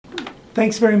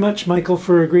Thanks very much, Michael,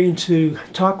 for agreeing to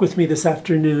talk with me this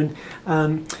afternoon.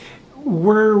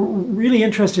 We're really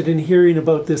interested in hearing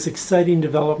about this exciting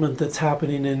development that's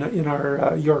happening in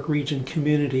our York Region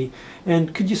community.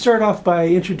 And could you start off by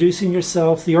introducing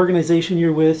yourself, the organization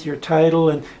you're with, your title,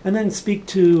 and then speak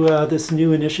to this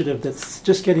new initiative that's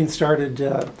just getting started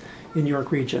in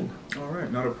York Region? All right,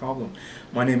 not a problem.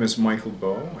 My name is Michael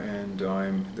Bowe, and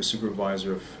I'm the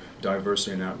Supervisor of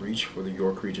Diversity and Outreach for the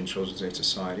York Region Children's Aid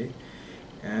Society.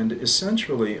 And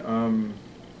essentially,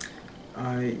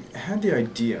 I had the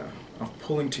idea of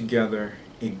pulling together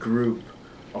a group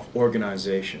of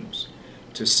organizations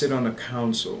to sit on a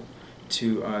council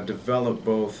to develop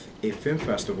both a film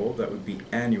festival that would be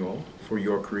annual for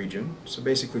York Region, so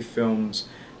basically films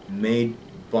made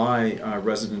by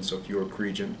residents of York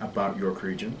Region about York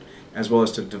Region, as well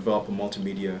as to develop a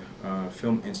multimedia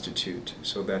film institute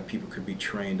so that people could be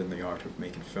trained in the art of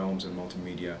making films and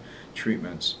multimedia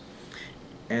treatments.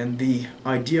 And the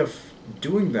idea of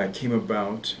doing that came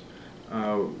about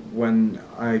when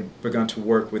I began to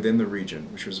work within the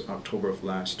region, which was October of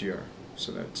last year,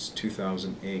 so that's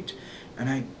 2008. And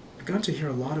I began to hear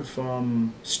a lot of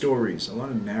stories, a lot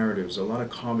of narratives, a lot of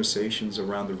conversations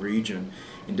around the region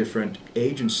in different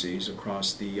agencies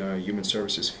across the human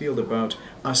services field about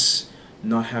us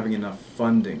not having enough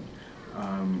funding.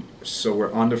 So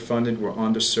we're underfunded, we're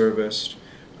underserviced,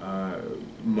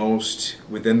 most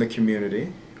within the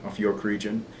community of York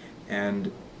Region,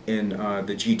 and in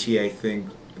the GTA think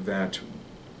that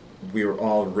we are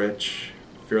all rich,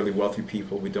 fairly wealthy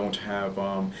people. We don't have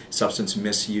substance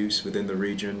misuse within the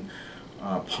region,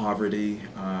 poverty,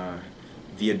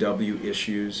 VW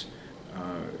issues.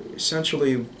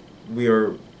 Essentially, we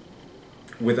are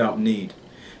without need.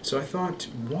 So I thought,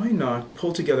 why not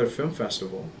pull together a film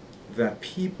festival that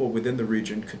people within the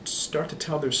region could start to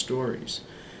tell their stories,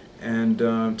 and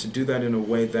to do that in a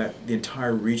way that the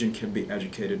entire region can be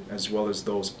educated as well as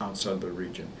those outside of the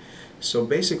region. So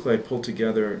basically I pulled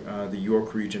together the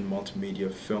York Region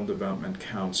Multimedia Film Development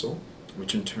Council,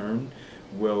 which in turn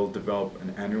will develop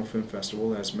an annual film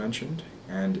festival as mentioned,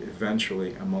 and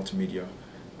eventually a multimedia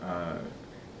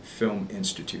film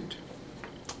institute.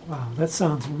 Wow, that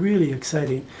sounds really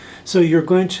exciting. So you're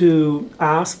going to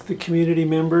ask the community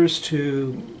members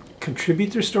to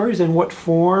contribute their stories, and what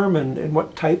form and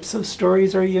what types of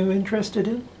stories are you interested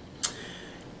in?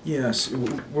 Yes,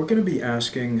 we're going to be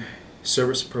asking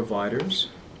service providers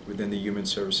within the human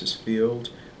services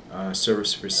field,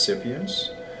 service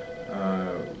recipients.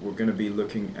 We're going to be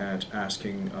looking at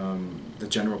asking the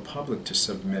general public to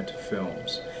submit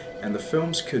films. And the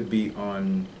films could be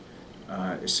on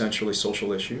essentially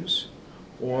social issues,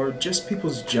 or just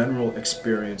people's general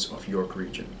experience of York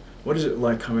Region. What is it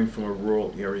like coming from a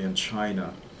rural area in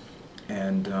China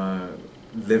and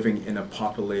living in a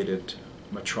populated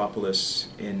metropolis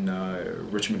in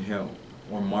Richmond Hill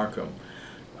or Markham?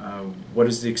 What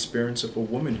is the experience of a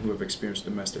woman who have experienced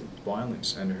domestic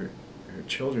violence and her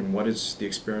children? What is the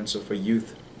experience of a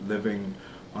youth living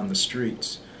on the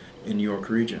streets in York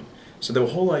Region? So the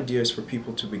whole idea is for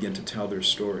people to begin to tell their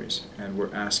stories, and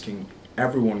we're asking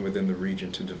everyone within the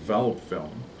region to develop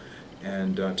film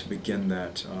and to begin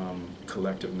that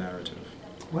collective narrative.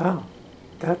 Wow,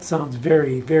 that sounds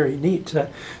very, very neat.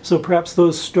 So perhaps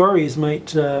those stories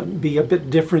might be a bit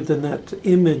different than that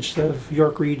image of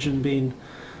York Region being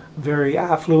very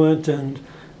affluent and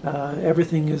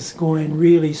everything is going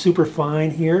really super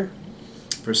fine here.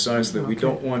 Precisely. Okay. We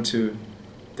don't want to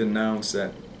denounce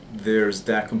that there's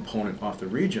that component of the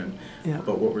region,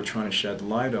 but what we're trying to shed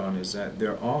light on is that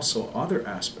there are also other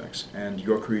aspects, and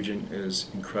York Region is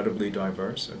incredibly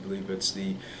diverse. I believe it's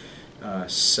the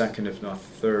second, if not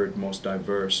third, most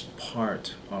diverse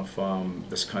part of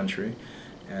this country,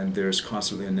 and there's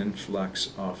constantly an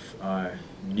influx of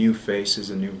new faces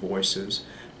and new voices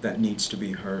that needs to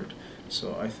be heard.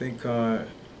 So I think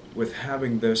with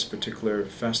having this particular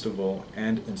festival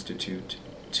and institute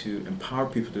to empower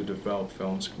people to develop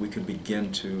films, we could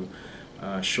begin to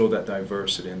show that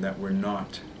diversity, and that we're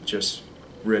not just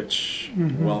rich,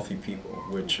 wealthy people,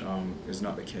 which is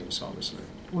not the case, obviously.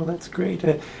 Well, that's great.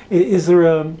 Is there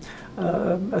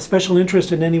a special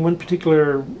interest in any one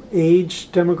particular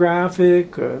age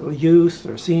demographic, youth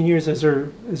or seniors? Is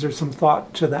there some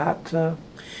thought to that?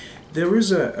 There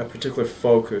is a particular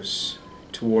focus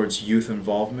towards youth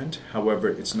involvement. However,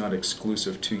 it's not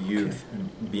exclusive to youth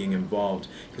and being involved,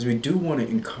 because we do want to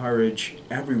encourage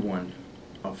everyone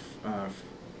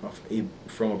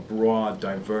from broad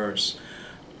diverse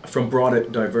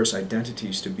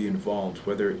identities to be involved,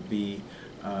 whether it be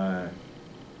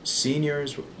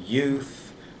seniors,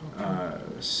 youth,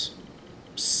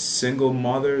 single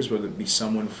mothers, whether it be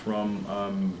someone from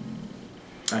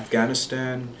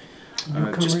Afghanistan,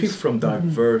 Newcomers. just people from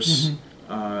diverse Mhm.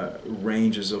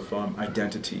 ranges of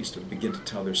identities to begin to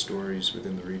tell their stories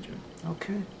within the region.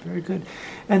 Okay, very good.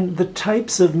 And the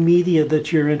types of media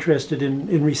that you're interested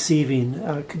in receiving,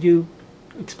 could you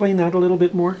explain that a little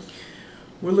bit more?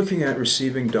 We're looking at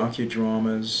receiving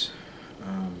docudramas,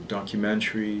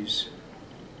 documentaries,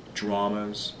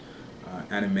 dramas,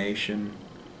 animation,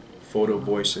 photo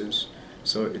voices.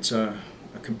 So it's a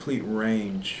complete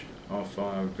range of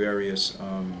various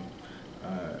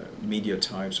media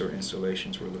types or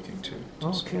installations we're looking to.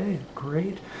 Okay,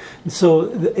 great. And so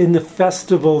in the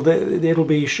festival, it'll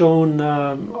be shown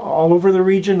all over the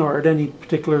region or at any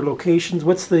particular locations?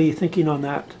 What's the thinking on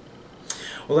that?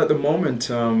 Well, at the moment,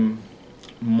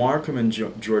 Markham and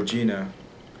Georgina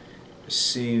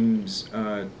seem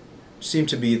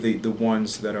to be the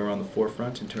ones that are on the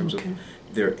forefront in terms of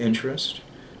their interest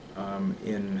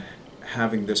in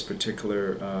having this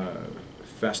particular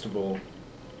festival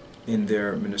in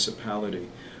their municipality.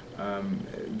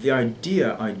 The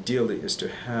idea, ideally, is to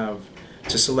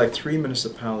select 3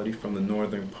 municipalities from the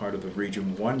northern part of the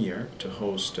region one year to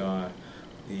host the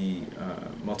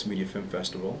Multimedia Film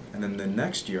Festival, and then the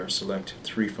next year select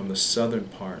 3 from the southern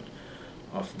part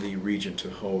of the region to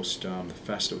host the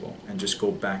festival, and just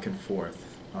go back and forth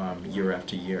year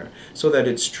after year, so that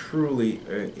it's truly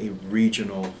a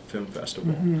regional film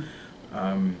festival.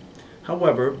 Mm-hmm.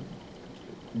 However,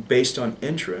 based on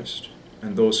interest,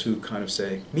 and those who kind of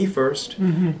say, me first,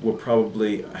 will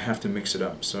probably have to mix it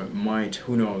up. So it might,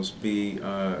 who knows, be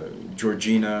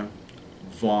Georgina,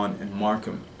 Vaughan, and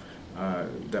Markham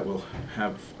that will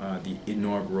have the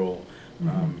inaugural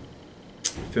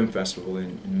film festival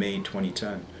in May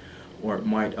 2010. Or it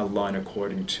might align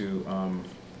according to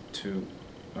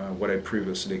what I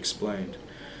previously explained.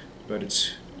 But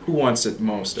it's who wants it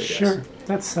most, I guess. Sure,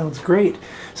 that sounds great.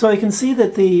 So I can see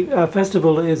that the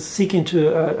festival is seeking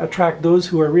to attract those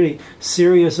who are really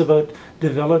serious about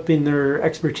developing their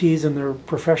expertise in their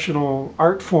professional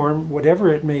art form,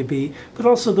 whatever it may be, but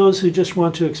also those who just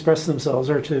want to express themselves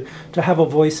or to have a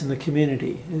voice in the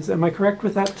community. Am I correct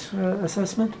with that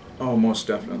assessment? Oh, most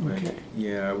definitely. Okay.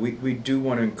 Yeah, we do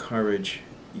want to encourage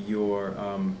your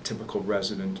typical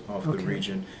resident of the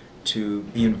region to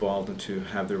be involved and to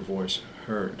have their voice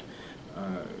heard,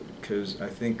 because I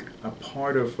think a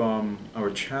part of our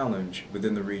challenge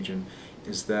within the region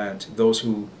is that those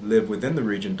who live within the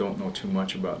region don't know too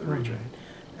much about the region,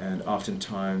 and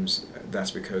oftentimes that's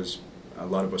because a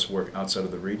lot of us work outside of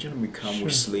the region. We come,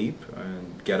 we sleep,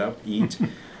 and get up, eat,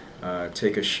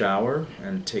 take a shower,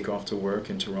 and take off to work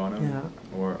in Toronto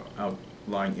or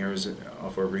outlying areas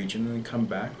of our region, and come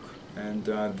back, and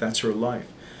that's our life.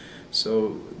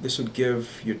 So this would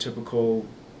give your typical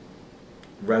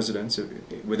residents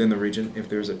within the region, if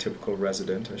there's a typical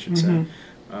resident, I should say,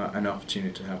 an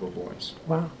opportunity to have a voice.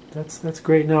 Wow, that's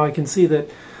great. Now I can see that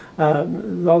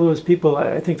all those people,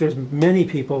 I think there's many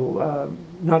people,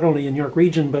 not only in York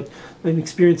Region, but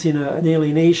experiencing an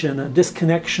alienation, a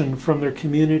disconnection from their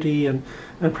community and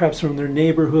perhaps from their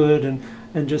neighborhood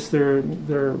and just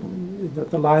the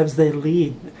lives they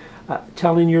lead.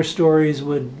 Telling your stories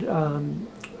would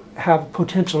have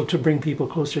potential to bring people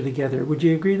closer together. Would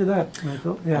you agree to that,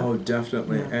 Michael? Yeah. Oh,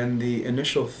 definitely. Yeah. And the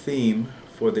initial theme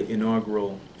for the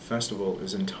inaugural festival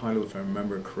is entitled, if I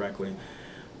remember correctly,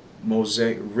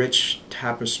 Mosaic, Rich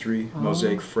Tapestry,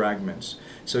 Mosaic Fragments.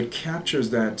 So it captures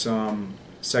that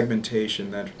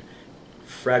segmentation, that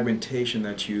fragmentation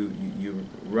that you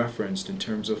referenced in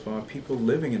terms of people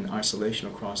living in isolation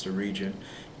across the region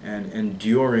and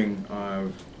enduring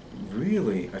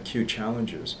really acute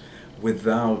challenges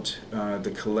without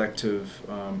the collective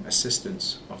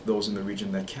assistance of those in the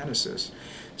region that can assist.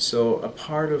 So a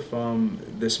part of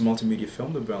this multimedia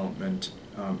film development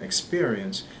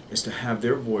experience is to have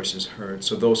their voices heard,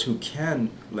 so those who can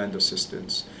lend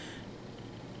assistance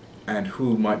and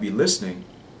who might be listening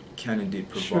can indeed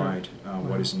provide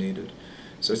what is needed.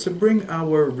 So it's to bring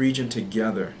our region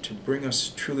together, to bring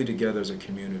us truly together as a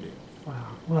community. Wow.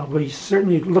 Well, we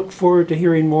certainly look forward to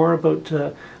hearing more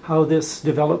about how this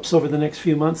develops over the next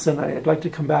few months, and I'd like to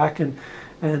come back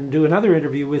and do another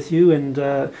interview with you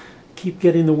and keep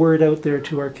getting the word out there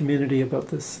to our community about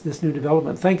this new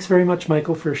development. Thanks very much,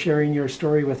 Michael, for sharing your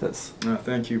story with us.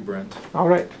 Thank you, Brent. All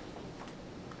right.